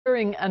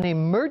An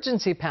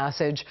emergency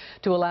passage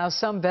to allow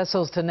some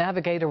vessels to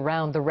navigate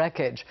around the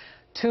wreckage.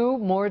 2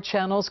 more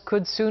channels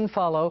could soon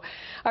follow.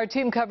 Our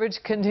team coverage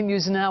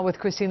continues now with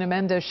Cristina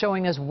Mendez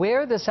showing us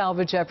where the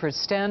salvage efforts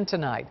stand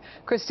tonight.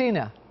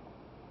 Cristina.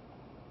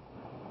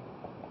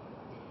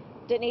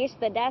 Denise,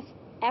 the next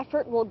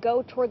effort will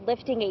go toward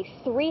lifting a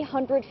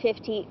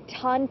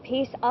 350-ton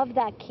piece of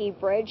that Key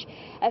Bridge.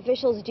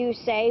 Officials do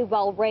say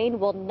while rain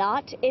will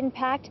not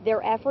impact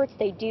their efforts,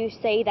 they do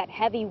say that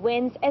heavy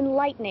winds and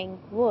lightning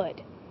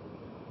would.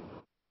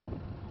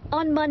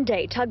 On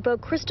Monday,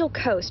 tugboat Crystal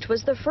Coast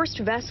was the first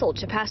vessel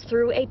to pass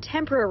through a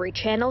temporary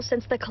channel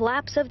since the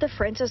collapse of the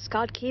Francis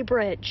Scott Key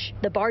Bridge.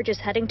 The barge is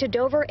heading to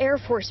Dover Air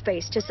Force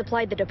Base to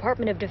supply the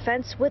Department of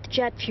Defense with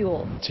jet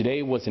fuel.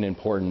 Today was an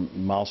important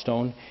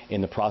milestone in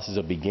the process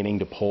of beginning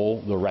to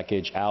pull the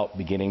wreckage out,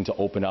 beginning to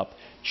open up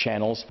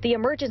channels. The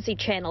emergency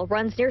channel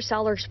runs near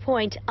Sellers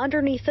Point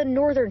underneath the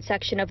northern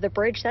section of the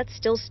bridge that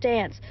still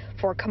stands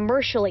for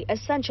commercially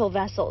essential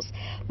vessels.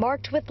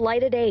 Marked with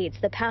lighted aids,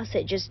 the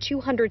passage is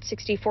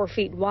 264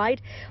 feet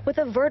wide with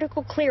a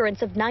vertical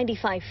clearance of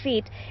 95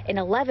 feet and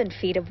 11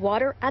 feet of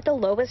water at the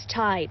lowest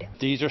tide.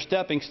 These are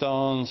stepping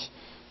stones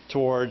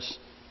towards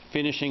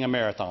finishing a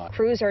marathon.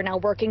 Crews are now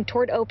working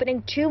toward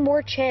opening 2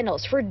 more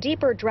channels for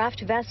deeper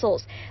draft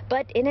vessels,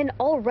 but in an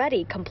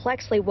already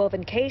complexly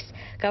woven case,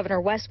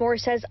 Governor Westmore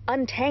says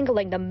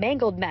untangling the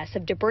mangled mess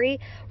of debris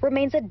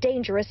remains a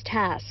dangerous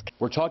task.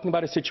 We're talking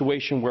about a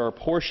situation where a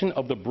portion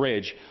of the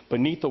bridge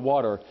beneath the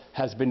water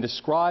has been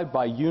described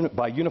by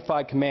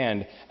Unified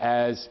Command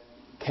as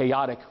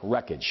chaotic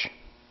wreckage.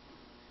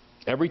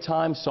 Every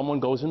time someone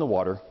goes in the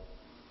water,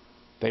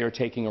 they are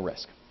taking a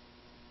risk.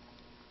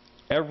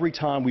 Every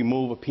time we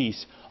move a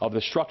piece of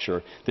the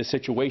structure, the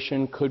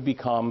situation could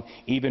become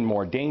even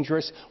more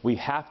dangerous. We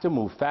have to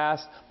move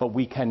fast, but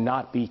we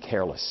cannot be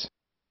careless.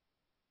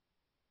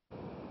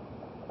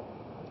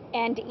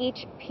 And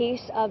each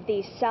piece of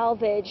the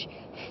salvage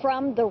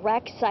from the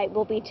wreck site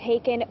will be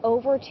taken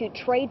over to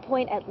Trade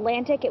Point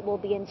Atlantic. It will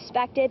be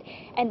inspected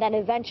and then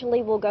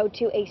eventually will go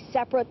to a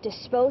separate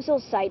disposal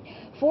site.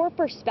 For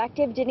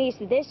perspective, Denise,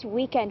 this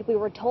weekend we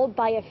were told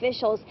by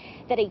officials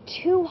that a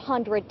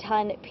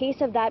 200-ton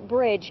piece of that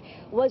bridge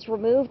was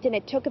removed and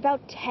it took about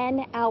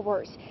 10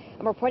 hours.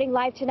 I'm reporting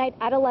live tonight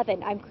at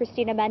 11. I'm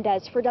Cristina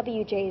Mendez for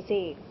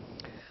WJZ.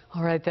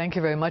 All right, thank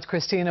you very much,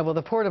 Cristina. Well,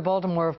 the Port of Baltimore